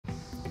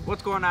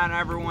What's going on,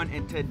 everyone?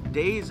 In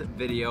today's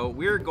video,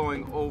 we're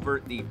going over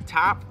the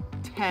top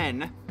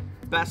 10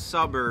 best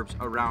suburbs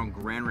around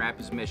Grand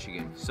Rapids,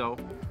 Michigan. So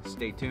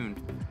stay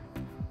tuned.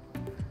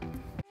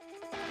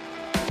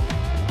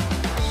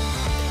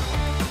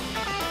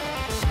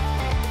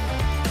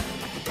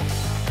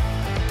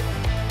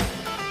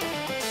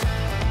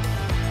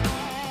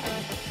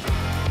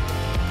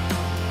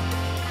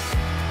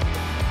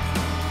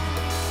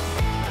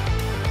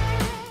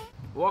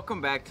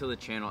 Welcome back to the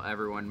channel,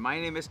 everyone. My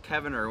name is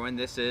Kevin Irwin.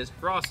 This is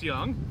Ross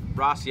Young.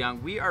 Ross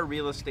Young. We are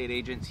real estate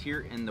agents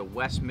here in the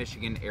West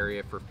Michigan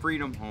area for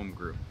Freedom Home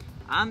Group.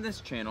 On this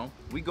channel,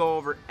 we go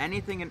over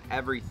anything and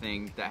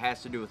everything that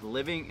has to do with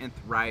living and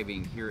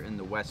thriving here in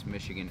the West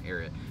Michigan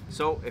area.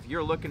 So if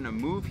you're looking to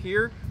move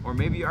here, or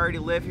maybe you already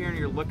live here and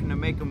you're looking to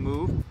make a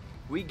move,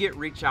 we get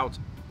reach outs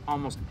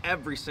almost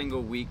every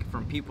single week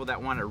from people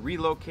that want to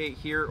relocate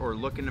here or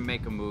looking to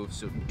make a move.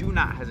 So do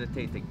not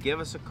hesitate to give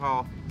us a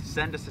call,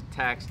 send us a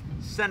text,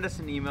 send us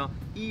an email,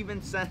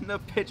 even send a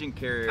pigeon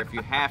carrier if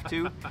you have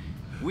to.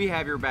 We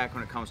have your back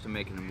when it comes to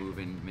making a move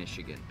in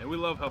Michigan. And we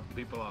love helping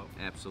people out.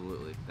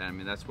 Absolutely. I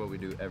mean, that's what we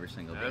do every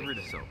single day. Every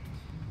day. So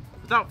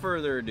without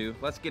further ado,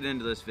 let's get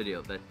into this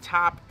video. The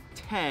top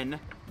 10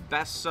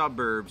 best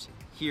suburbs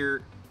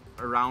here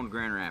around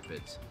Grand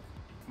Rapids.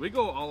 We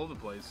go all over the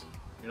place,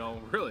 you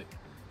know, really.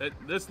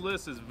 This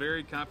list is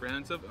very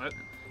comprehensive.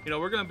 You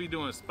know, we're going to be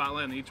doing a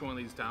spotlight on each one of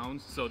these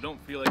towns, so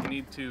don't feel like you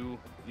need to,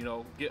 you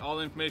know, get all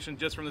the information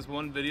just from this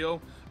one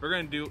video. We're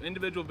going to do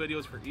individual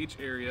videos for each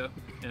area,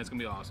 and it's going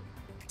to be awesome.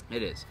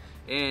 It is.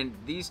 And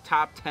these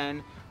top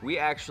 10, we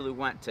actually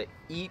went to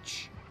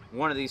each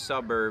one of these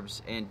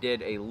suburbs and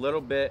did a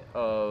little bit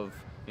of,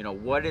 you know,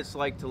 what it's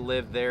like to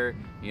live there,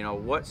 you know,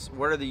 what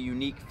are the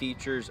unique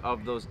features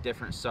of those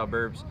different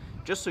suburbs,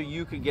 just so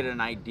you could get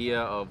an idea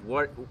of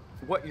what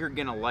you're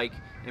gonna like,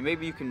 and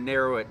maybe you can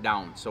narrow it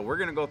down. So we're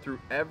gonna go through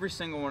every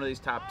single one of these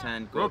top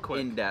 10, go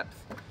in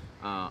depth.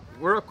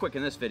 Real quick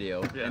in this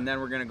video, yeah. And then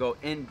we're gonna go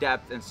in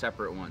depth in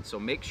separate ones. So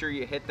make sure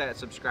you hit that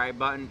subscribe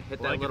button,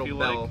 hit that little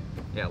bell.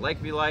 Yeah, like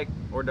if you like,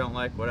 or don't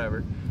like,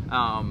 whatever.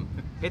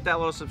 Hit that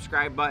little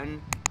subscribe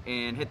button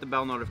and hit the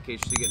bell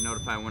notification so you get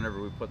notified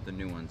whenever we put the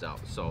new ones out.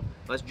 So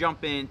let's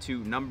jump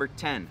into number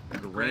 10,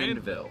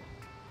 Granville.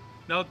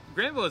 Now,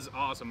 Granville is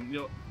awesome.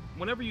 You know,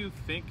 whenever you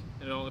think,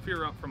 you know, if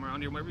you're from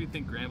around here, whenever you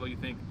think Granville, you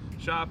think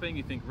shopping,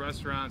 you think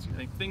restaurants, you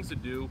think things to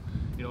do,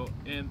 you know,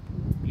 and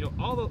you know,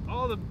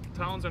 all the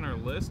towns on our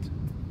list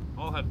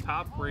all have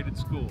top-rated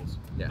schools.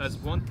 Yes. That's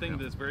one thing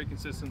that's very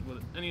consistent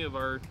with any of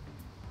our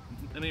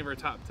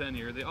top 10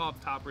 here. They all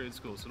have top-rated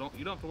schools, so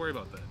you don't have to worry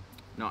about that.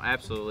 No,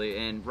 absolutely.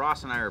 And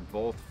Ross and I are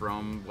both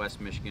from West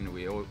Michigan.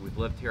 We've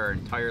lived here our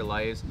entire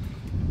lives.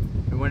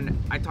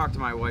 When I talk to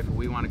my wife,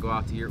 we want to go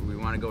out here, we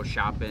want to go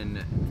shopping,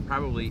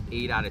 probably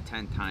 8 out of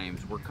 10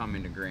 times we're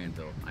coming to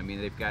Granville. I mean,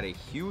 they've got a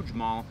huge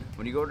mall.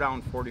 When you go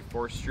down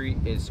 44th Street,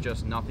 it's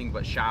just nothing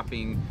but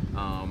shopping.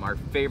 Our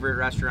favorite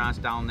restaurants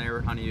down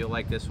there, honey, you'll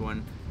like this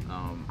one.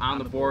 On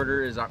the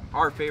Border is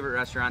our favorite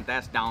restaurant.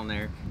 That's down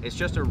there. It's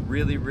just a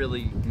really,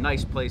 really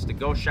nice place to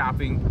go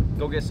shopping,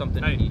 go get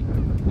something to eat,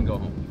 and go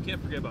home. You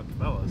can't forget about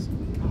Cabela's.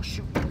 Oh,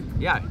 shoot.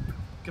 Yeah.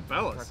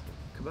 Cabela's.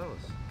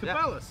 Cabela's.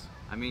 Cabela's. Yeah.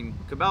 I mean,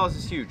 Cabela's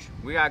is huge.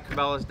 We got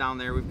Cabela's down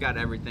there. We've got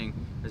everything.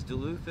 There's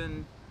Duluth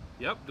and...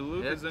 Yep,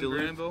 Duluth is in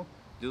Granville.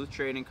 Duluth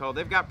Trading Co.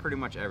 They've got pretty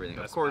much everything.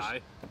 Best of course,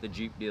 Buy. The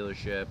Jeep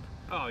dealership.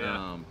 Oh,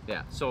 yeah.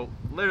 Yeah, so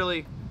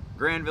literally,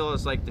 Granville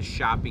is like the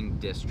shopping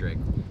district.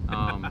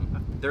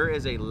 There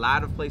is a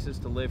lot of places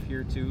to live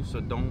here too,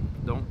 so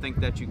don't think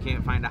that you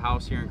can't find a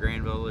house here in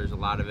Granville. There's a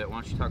lot of it.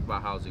 Why don't you talk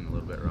about housing a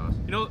little bit, Ross?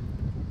 You know,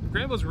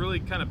 Granville's really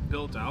kind of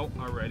built out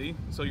already,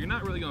 so you're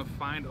not really going to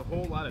find a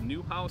whole lot of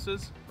new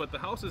houses, but the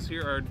houses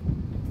here are,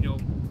 you know,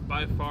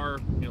 by far,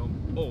 you know,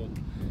 old.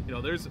 You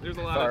know, there's a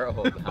lot far of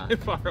old, huh?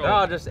 far They're old.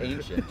 all just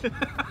ancient.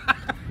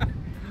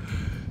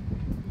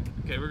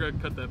 Okay, we're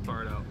gonna cut that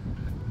part out.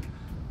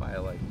 Why I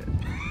liked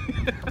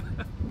it.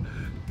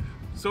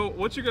 So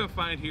what you're gonna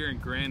find here in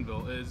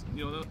Granville is,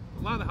 you know,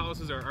 a lot of the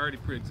houses are already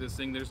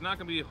pre-existing. There's not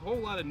gonna be a whole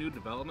lot of new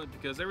development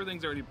because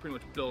everything's already pretty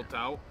much built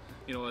out.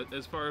 You know,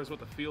 as far as what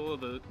the feel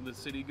of the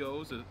city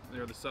goes,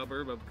 or the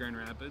suburb of Grand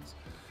Rapids.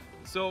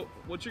 So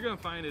what you're gonna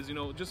find is, you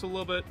know, just a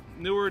little bit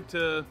newer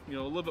to, you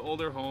know, a little bit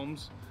older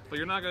homes, but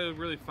you're not gonna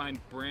really find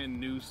brand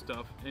new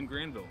stuff in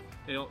Granville.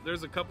 You know,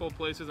 there's a couple of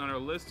places on our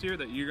list here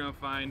that you're gonna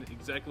find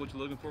exactly what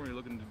you're looking for when you're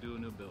looking to do a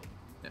new build.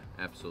 Yeah,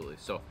 absolutely.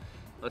 So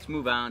let's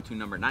move on to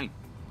number 9.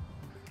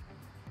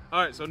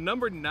 All right, so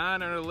number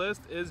 9 on our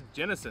list is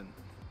Jenison.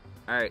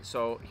 All right,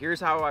 so here's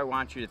how I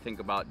want you to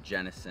think about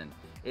Jenison.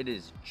 It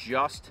is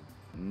just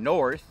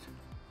north.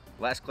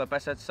 Last clip I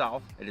said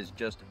south. It is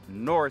just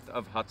north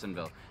of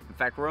Hudsonville. In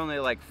fact, we're only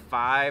like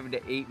 5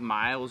 to 8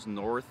 miles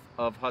north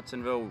of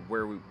Hudsonville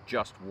where we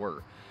just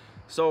were.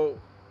 So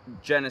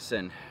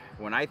Jenison,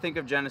 when I think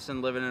of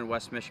Jenison, living in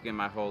West Michigan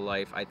my whole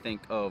life, I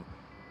think of,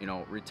 you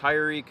know,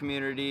 retiree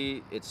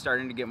community. It's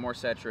starting to get more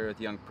saturated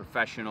with young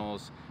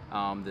professionals.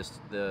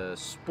 The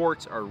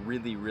sports are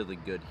really, really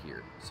good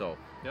here. So,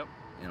 yep.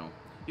 You know,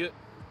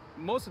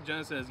 most of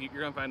Jenison is you're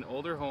gonna find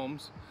older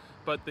homes,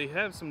 but they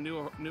have some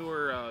newer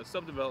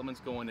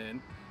subdevelopments going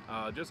in.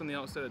 Just on the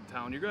outside of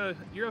town, you're gonna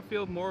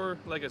feel more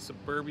like a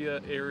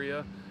suburbia area,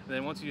 and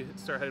then once you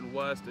start heading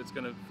west, it's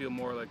gonna feel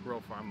more like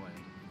rural farmland.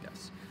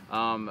 Yes.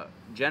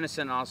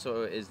 Jenison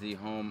also is the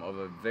home of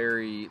a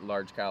very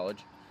large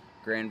college,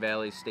 Grand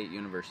Valley State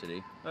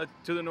University.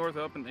 To the north,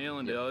 up in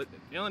Allendale. Yep.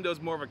 Allendale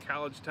is more of a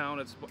college town.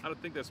 I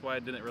don't think that's why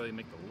it didn't really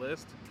make the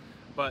list.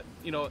 But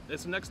you know,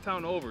 it's the next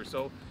town over.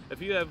 So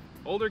if you have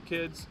older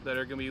kids that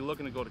are going to be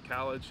looking to go to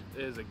college,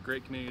 it is a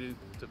great community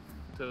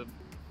to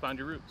find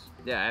your roots.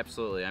 Yeah,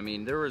 absolutely. I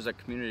mean, there was a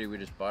community we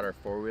just bought our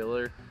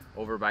four-wheeler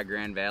over by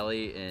Grand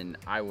Valley, and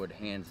I would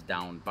hands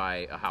down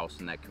buy a house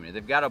in that community.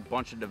 They've got a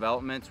bunch of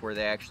developments where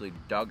they actually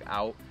dug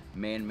out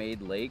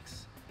man-made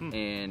lakes,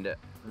 and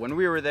when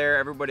we were there,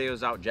 everybody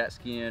was out jet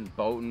skiing,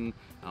 boating,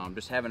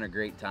 just having a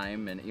great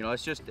time. And you know,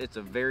 it's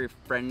a very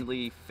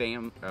friendly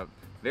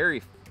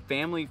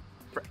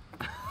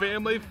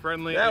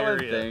family-friendly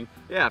area.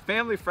 Yeah,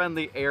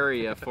 family-friendly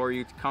area for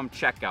you to come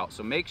check out.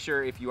 So make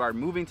sure if you are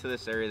moving to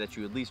this area that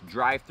you at least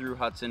drive through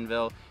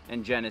Hudsonville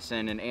and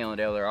Jenison and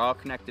Allendale. They're all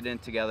connected in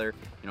together.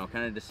 You know,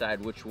 kind of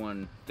decide which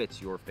one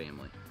fits your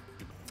family.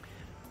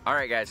 All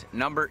right, guys.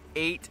 Number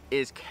 8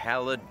 is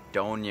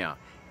Caledonia.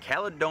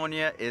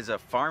 Caledonia is a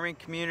farming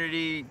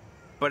community,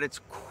 but it's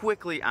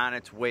quickly on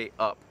its way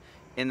up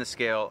in the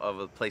scale of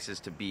the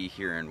places to be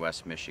here in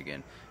West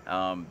Michigan.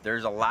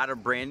 There's a lot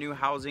of brand new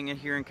housing in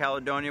here in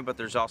Caledonia, but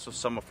there's also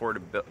some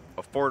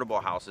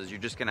affordable houses. You're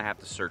just gonna have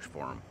to search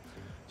for them.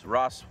 So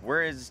Ross,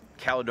 where is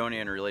Caledonia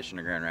in relation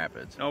to Grand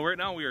Rapids? Oh, right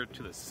now we are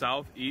to the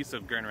southeast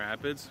of Grand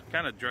Rapids,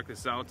 kind of directly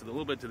south, a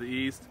little bit to the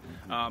east.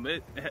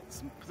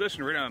 It's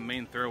positioned right on a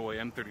main thoroughway,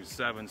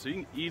 M37, so you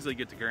can easily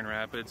get to Grand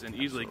Rapids and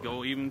easily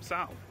go even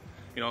south.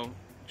 You know,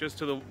 just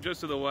to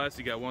the west,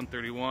 you got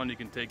 131. You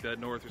can take that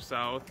north or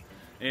south.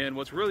 And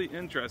what's really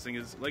interesting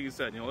is, like you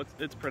said, you know,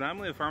 it's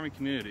predominantly a farming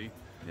community,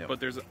 but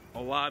there's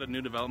a lot of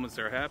new developments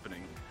that are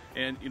happening.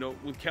 And you know,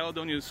 with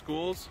Caledonia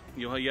schools,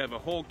 you know, you have a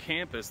whole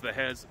campus that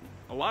has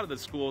a lot of the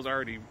schools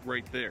already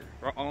right there,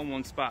 all in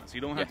one spot. So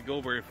you don't have to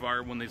go very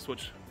far when they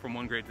switch from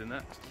one grade to the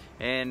next.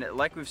 And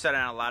like we've said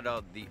on a lot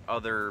of the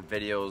other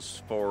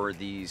videos for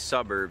the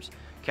suburbs,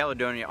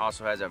 Caledonia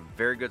also has a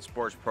very good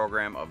sports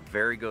program, a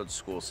very good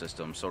school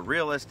system. So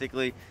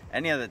realistically,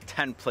 any of the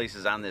 10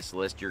 places on this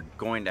list, you're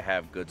going to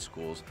have good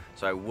schools.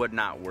 So I would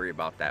not worry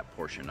about that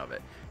portion of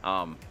it.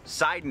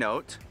 Side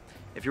note,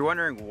 if you're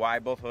wondering why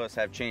both of us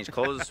have changed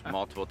clothes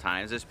multiple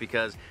times, it's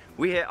because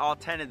we hit all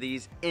 10 of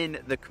these in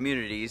the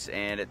communities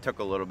and it took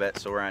a little bit.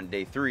 So we're on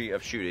day 3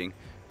 of shooting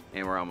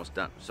and we're almost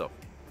done. So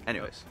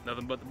anyways.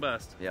 Nothing but the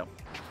best. Yep.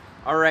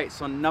 All right,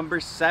 so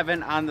number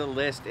 7 on the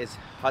list is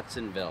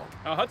Hudsonville.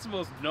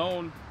 Hudsonville is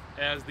known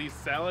as the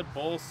salad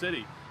bowl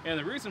city. And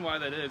the reason why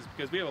that is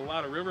because we have a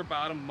lot of river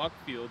bottom muck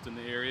fields in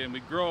the area, and we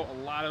grow a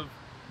lot of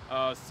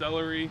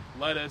celery,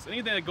 lettuce,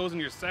 anything that goes in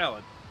your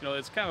salad. You know,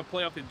 it's kind of a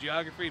play off the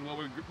geography and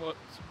what's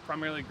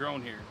primarily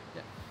grown here.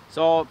 Yeah.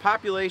 So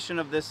population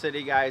of this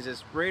city, guys,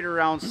 is right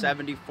around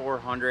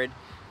 7,400.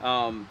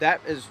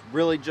 That is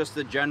really just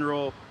the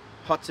general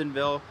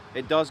Hudsonville.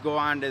 It does go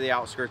on to the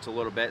outskirts a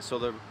little bit, so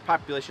the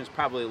population is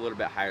probably a little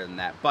bit higher than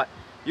that. But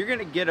you're going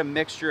to get a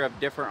mixture of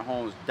different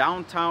homes.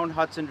 Downtown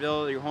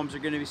Hudsonville, your homes are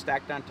going to be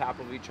stacked on top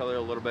of each other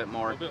a little bit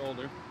more. A little bit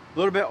older. A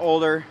little bit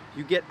older.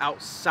 You get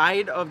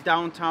outside of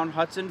downtown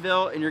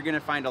Hudsonville and you're going to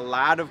find a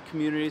lot of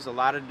communities, a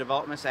lot of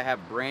developments that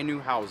have brand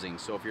new housing.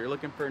 So if you're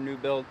looking for a new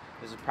build,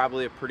 this is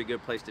probably a pretty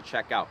good place to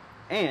check out.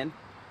 And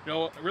you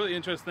know, a really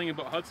interesting thing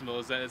about Hudsonville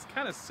is that it's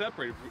kind of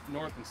separated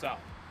north and south.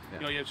 Yeah.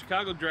 You know, you have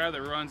Chicago Drive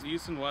that runs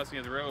east and west, and you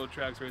have the railroad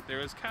tracks right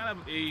there. It's kind of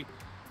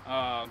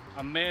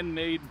a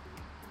man-made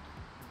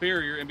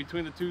barrier in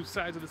between the two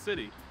sides of the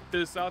city. To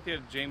the south, you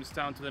have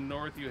Jamestown. To the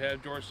north, you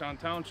have Georgetown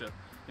Township.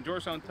 In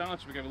Georgetown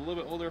Township, you have a little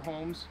bit older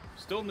homes,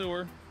 still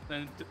newer.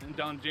 Then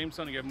down in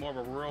Jamestown, you have more of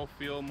a rural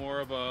feel, more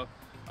of a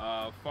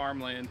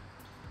farmland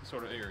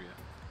sort of area.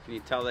 Can you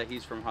tell that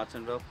he's from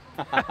Hudsonville?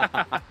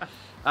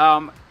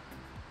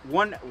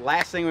 One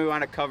last thing we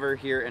want to cover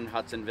here in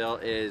Hudsonville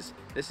is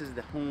this is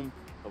the home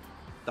of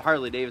the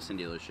Harley Davidson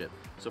dealership.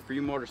 So for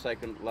you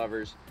motorcycle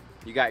lovers,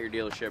 you got your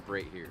dealership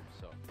right here.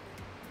 So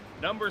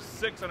number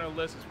 6 on our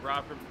list is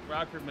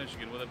Rockford,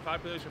 Michigan, with a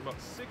population of about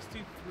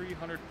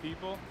 6,300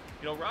 people.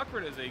 You know,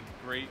 Rockford is a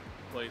great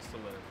place to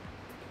live.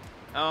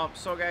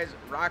 So guys,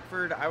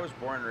 Rockford, I was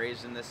born and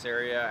raised in this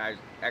area. I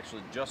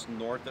actually just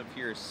north of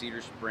here is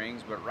Cedar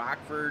Springs, but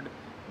Rockford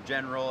in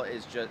general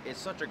is it's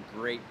such a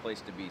great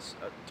place to be.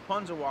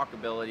 Tons of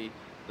walkability.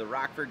 The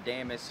Rockford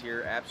Dam is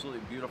here,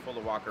 absolutely beautiful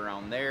to walk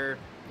around there.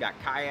 You got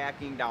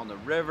kayaking down the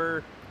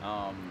river.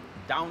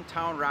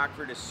 Downtown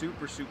Rockford is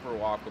super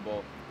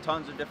walkable.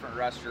 Tons of different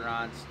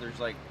restaurants. There's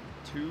like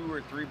 2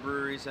 or 3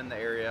 breweries in the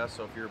area,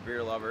 so if you're a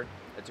beer lover,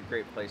 it's a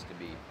great place to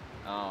be.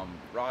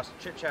 Ross,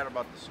 chit chat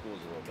about the schools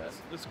a little bit.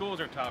 The schools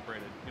are top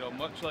rated. You know,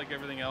 much like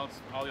everything else,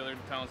 all the other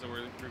towns that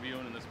we're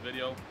reviewing in this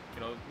video,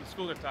 you know, the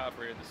schools are top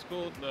rated.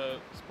 The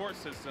sports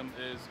system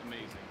is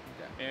amazing.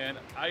 Yeah. And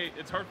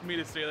it's hard for me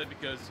to say that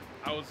because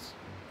I was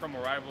from a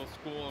rival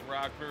school of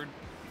Rockford,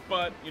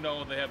 but you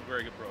know, they have a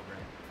very good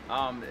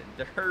program.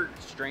 Their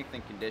strength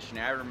and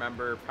conditioning, I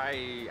remember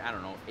probably, I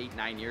don't know,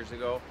 8-9 years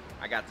ago,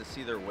 I got to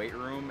see their weight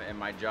room and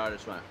my jaw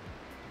just went,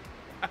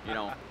 you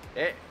know,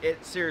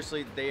 it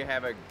seriously, they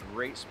have a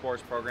great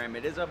sports program.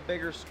 It is a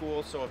bigger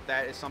school, so if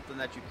that is something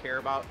that you care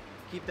about,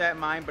 keep that in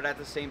mind, but at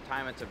the same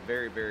time, it's a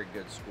very, very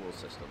good school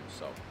system.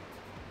 So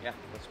yeah,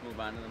 let's move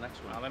on to the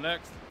next one. On the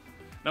next.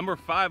 Number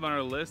 5 on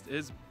our list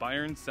is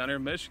Byron Center,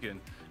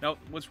 Michigan. Now,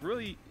 what's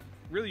really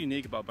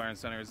unique about Byron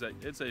Center is that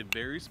it's a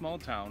very small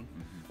town.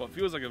 Well, it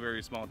feels like a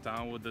very small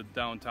town with the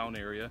downtown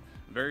area,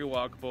 very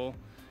walkable,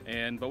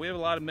 but we have a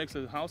lot of mix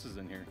of houses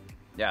in here.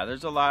 Yeah,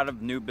 there's a lot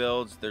of new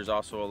builds. There's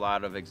also a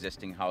lot of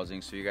existing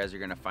housing, so you guys are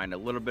going to find a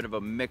little bit of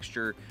a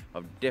mixture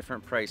of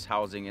different price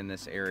housing in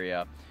this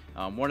area.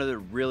 One of the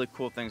really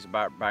cool things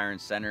about Byron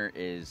Center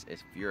is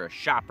if you're a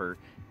shopper,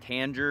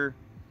 Tanger,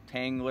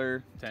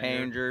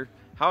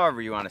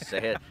 however you want to say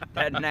it,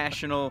 that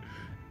national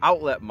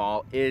outlet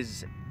mall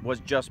was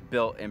just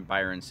built in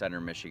Byron Center,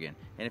 Michigan.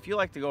 And if you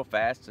like to go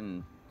fast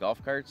in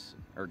golf carts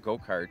or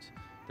go-karts,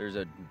 there's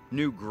a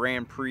new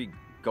Grand Prix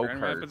go-kart.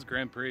 Grand Rapids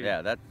Grand Prix.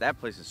 Yeah, that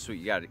place is sweet.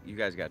 You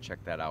guys got to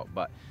check that out.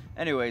 But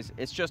anyways,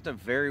 it's just a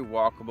very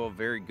walkable,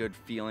 very good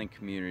feeling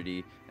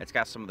community. It's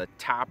got some of the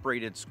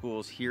top-rated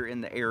schools here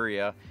in the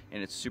area,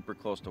 and it's super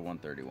close to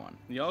 131.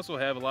 You also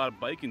have a lot of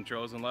biking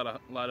trails and a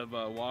lot of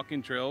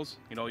walking trails.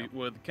 You know,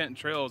 with Kent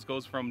Trails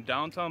goes from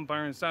downtown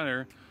Byron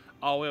Center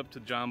all the way up to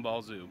John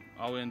Ball Zoo,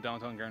 all the way in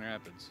downtown Grand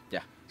Rapids.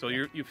 Yeah. So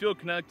you feel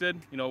connected,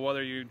 you know,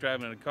 whether you're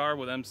driving in a car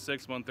with M6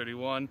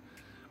 131,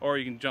 or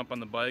you can jump on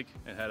the bike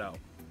and head out.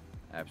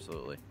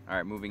 Absolutely. All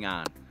right, moving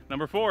on.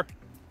 Number 4.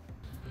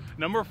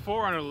 Number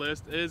 4 on our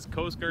list is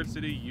Coast Guard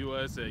City,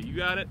 USA. You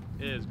got it.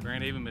 It is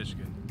Grand Haven,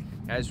 Michigan.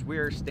 As we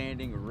are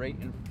standing right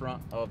in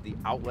front of the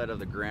outlet of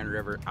the Grand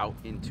River out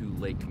into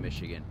Lake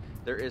Michigan.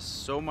 There is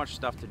so much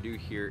stuff to do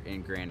here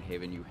in Grand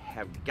Haven. You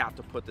have got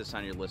to put this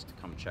on your list to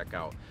come check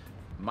out.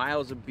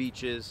 Miles of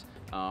beaches.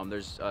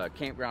 There's a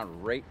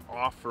campground right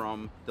off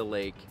from the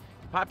lake.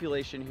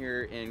 Population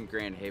here in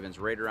Grand Haven's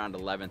right around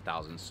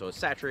 11,000, so it's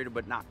saturated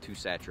but not too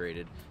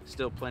saturated.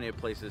 Still plenty of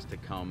places to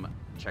come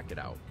check it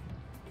out.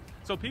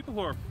 So people who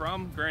are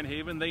from Grand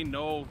Haven, they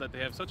know that they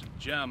have such a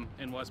gem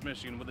in West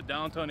Michigan with a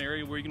downtown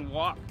area where you can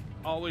walk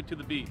all the way to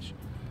the beach.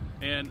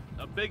 And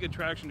a big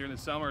attraction during the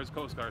summer is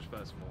Coast Guard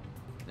Festival.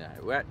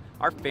 Yeah,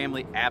 our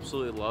family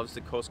absolutely loves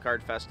the Coast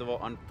Guard Festival.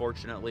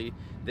 Unfortunately,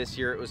 this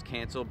year it was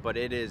canceled, but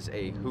it is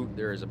a hoot.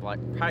 There is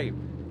probably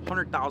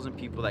 100,000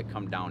 people that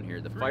come down here.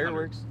 The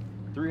fireworks,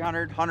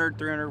 300, 100,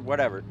 300,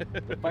 whatever.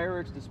 The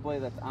fireworks display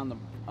that's on the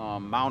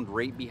mound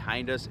right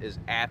behind us is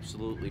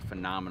absolutely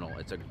phenomenal.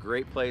 It's a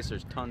great place.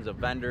 There's tons of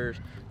vendors,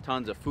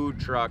 tons of food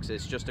trucks.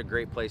 It's just a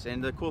great place.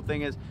 And the cool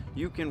thing is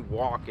you can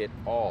walk it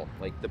all.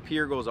 Like the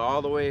pier goes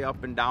all the way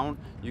up and down.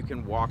 You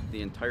can walk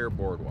the entire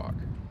boardwalk.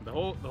 The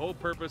whole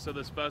purpose of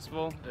this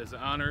festival is to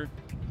honor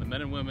the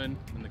men and women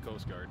in the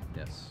Coast Guard.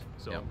 Yes.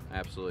 So yep,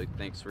 absolutely.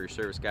 Thanks for your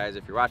service, guys.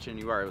 If you're watching,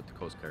 you are with the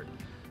Coast Guard.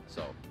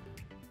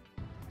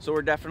 So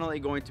we're definitely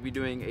going to be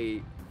doing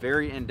a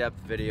very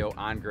in-depth video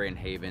on Grand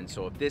Haven.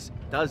 So if this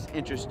does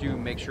interest you,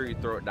 make sure you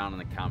throw it down in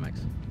the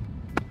comments.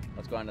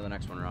 Let's go on to the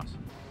next one, Ross.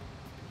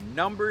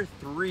 Number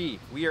 3,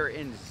 we are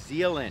in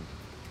Zeeland.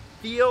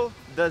 Feel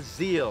the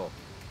zeal.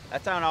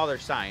 That's on all their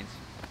signs.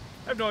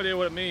 I have no idea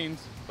what it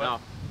means. But no,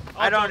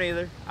 I don't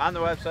either. On the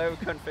website, we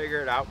couldn't figure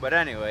it out. But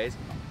anyways,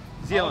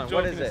 Zeeland,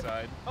 what is it?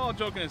 All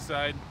joking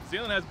aside,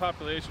 Zeeland has a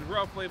population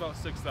roughly about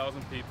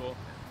 6,000 people.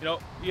 You know,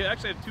 you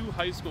actually have 2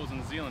 high schools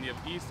in Zeeland. You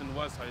have East and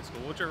West High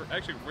School, which are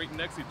actually right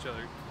next to each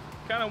other.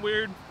 Kind of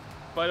weird,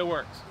 but it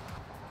works.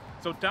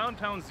 So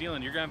downtown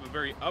Zeeland, you're gonna have a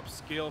very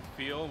upscale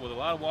feel with a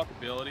lot of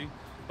walkability,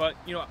 but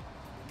you know,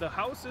 the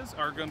houses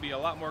are gonna be a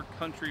lot more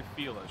country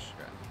feelish.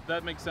 Okay. Does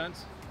that make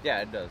sense?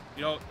 Yeah, it does.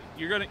 You know,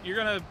 you're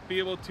gonna be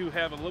able to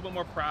have a little bit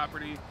more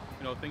property.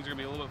 You know, things are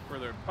gonna be a little bit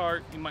further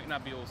apart. You might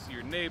not be able to see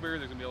your neighbor.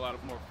 There's gonna be a lot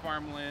of more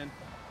farmland.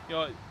 You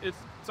know,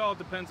 it's all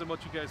depends on what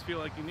you guys feel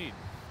like you need.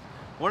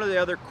 One of the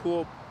other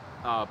cool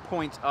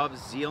points of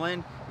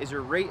Zeeland is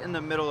you're right in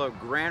the middle of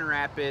Grand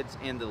Rapids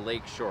and the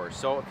lake shore.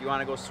 So if you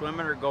want to go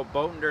swimming or go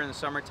boating during the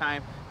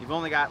summertime, you've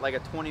only got like a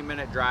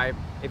 20-minute drive.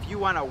 If you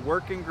want to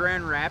work in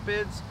Grand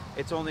Rapids,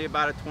 it's only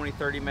about a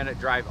 20-30 minute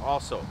drive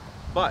also.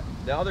 But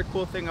the other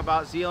cool thing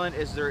about Zeeland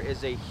is there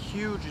is a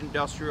huge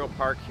industrial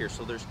park here.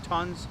 So there's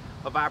tons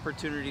of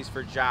opportunities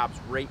for jobs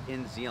right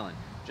in Zeeland.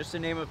 Just to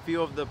name a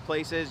few of the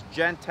places,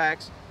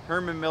 Gentex,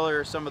 Herman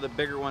Miller are some of the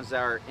bigger ones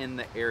that are in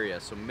the area.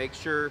 So make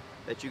sure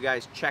that you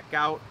guys check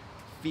out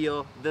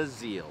Feel the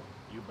Zeal.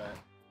 You bet.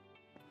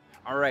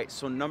 All right,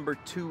 so number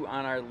 2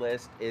 on our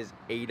list is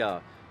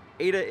Ada.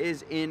 Ada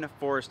is in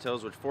Forest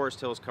Hills, which Forest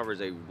Hills covers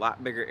a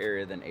lot bigger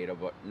area than Ada,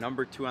 but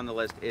number 2 on the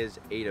list is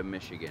Ada,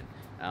 Michigan.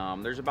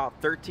 There's about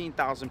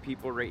 13,000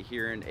 people right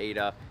here in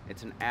Ada.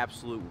 It's an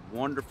absolute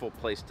wonderful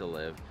place to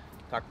live.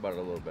 Talk about it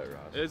a little bit,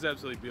 Ross. It is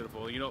absolutely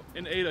beautiful. You know,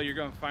 in Ada, you're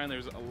going to find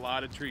there's a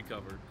lot of tree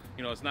cover.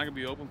 You know, it's not going to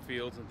be open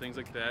fields and things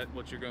like that,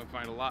 which you're going to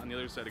find a lot on the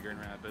other side of Grand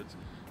Rapids.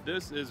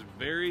 This is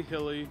very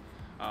hilly.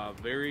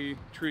 very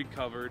tree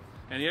covered,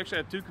 and you actually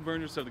have 2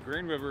 convergences of the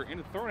Grand River and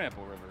the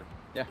Thornapple River.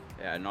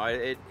 Yeah, no,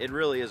 it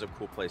really is a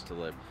cool place to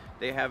live.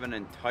 They have an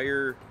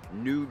entire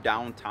new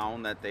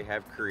downtown that they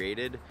have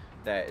created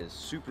that is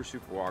super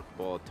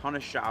walkable. A ton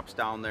of shops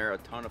down there, a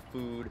ton of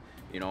food.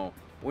 You know,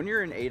 when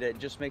you're in Ada, it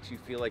just makes you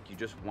feel like you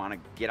just want to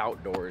get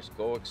outdoors,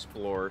 go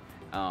explore.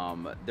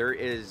 There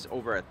is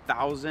over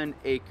 1,000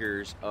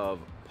 acres of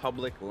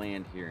public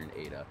land here in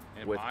Ada,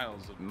 And with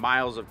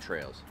miles of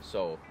trails.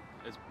 So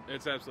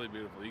it's absolutely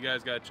beautiful. You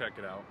guys got to check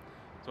it out.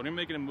 So when you're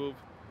making a move,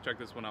 check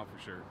this one out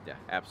for sure. yeah,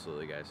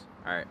 absolutely, guys.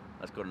 All right,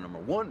 let's go to number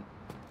 1.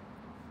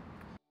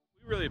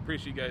 We really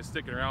appreciate you guys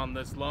sticking around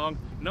this long.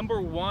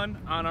 Number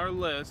 1 on our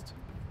list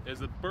is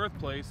the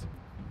birthplace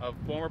of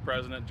former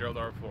President Gerald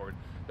R. Ford.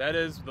 That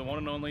is the one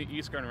and only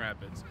East Grand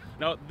Rapids.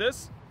 Now,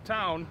 this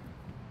town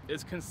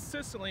is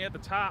consistently at the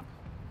top,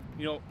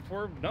 you know,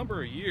 for a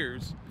number of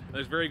years, and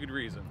there's very good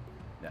reason.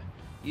 Yeah.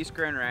 East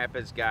Grand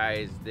Rapids,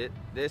 guys,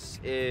 this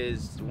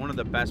is one of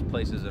the best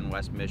places in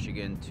West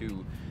Michigan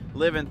to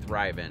live and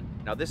thrive in.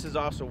 Now, this is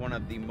also one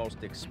of the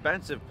most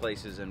expensive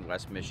places in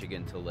West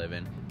Michigan to live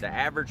in. The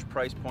average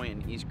price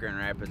point in East Grand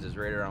Rapids is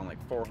right around like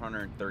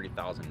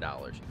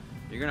 $430,000.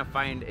 You're gonna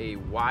find a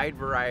wide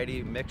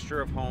variety,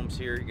 mixture of homes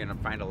here. You're gonna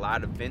find a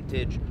lot of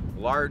vintage,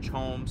 large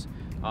homes.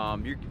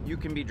 You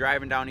can be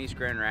driving down East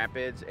Grand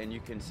Rapids and you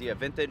can see a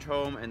vintage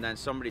home, and then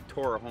somebody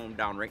tore a home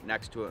down right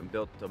next to it and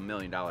built a $1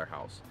 million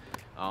house.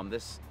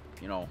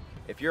 You know,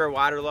 if you're a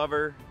water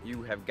lover,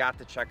 you have got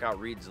to check out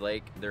Reed's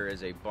Lake. There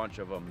is a bunch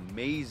of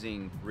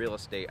amazing real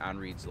estate on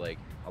Reed's Lake.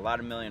 A lot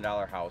of $1 million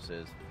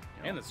houses.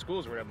 You know. And the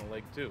school's right on the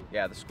lake too.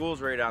 Yeah, the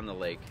school's right on the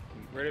lake.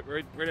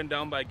 Right and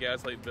down by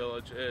Gaslight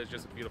Village. It's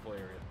just a beautiful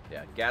area.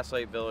 Yeah,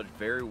 Gaslight Village,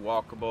 very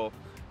walkable.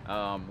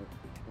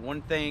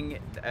 One thing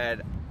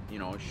that you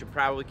know should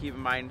probably keep in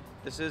mind: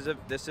 this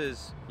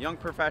is young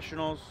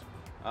professionals,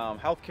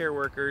 healthcare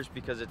workers,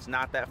 because it's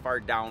not that far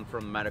down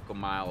from Medical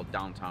Mile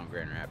downtown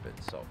Grand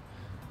Rapids. So,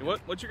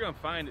 what you're gonna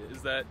find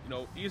is that, you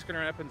know, East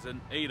Grand Rapids and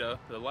Ada,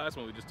 the last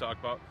one we just talked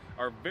about,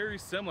 are very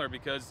similar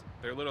because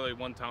they're literally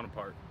one town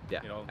apart.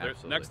 Yeah, you know,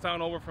 absolutely. Next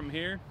town over from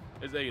here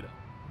is Ada.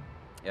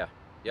 Yeah.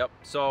 Yep.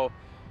 So,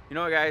 you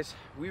know, guys,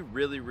 we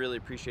really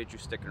appreciate you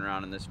sticking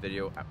around in this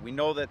video. We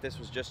know that this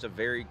was just a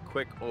very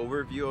quick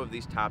overview of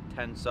these top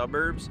 10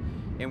 suburbs,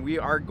 and we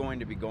are going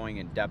to be going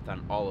in depth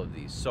on all of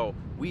these. So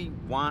we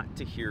want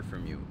to hear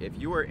from you. If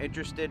you are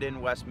interested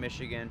in West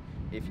Michigan,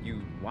 if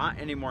you want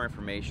any more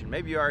information,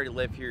 maybe you already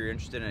live here, you're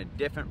interested in a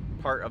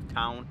different part of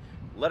town,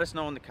 let us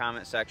know in the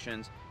comment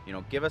sections. You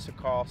know, give us a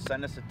call,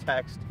 send us a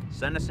text,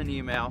 send us an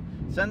email,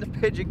 send a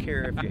pigeon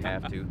carrier if you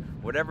have to.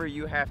 Whatever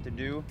you have to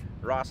do,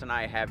 Ross and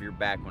I have your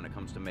back when it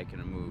comes to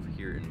making a move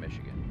here in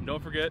Michigan.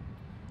 Don't forget,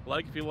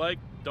 like if you like,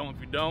 don't if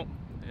you don't,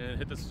 and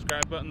hit the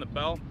subscribe button, the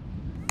bell,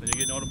 then you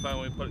get notified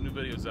when we put new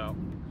videos out.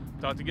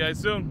 Talk to you guys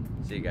soon.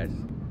 See you guys.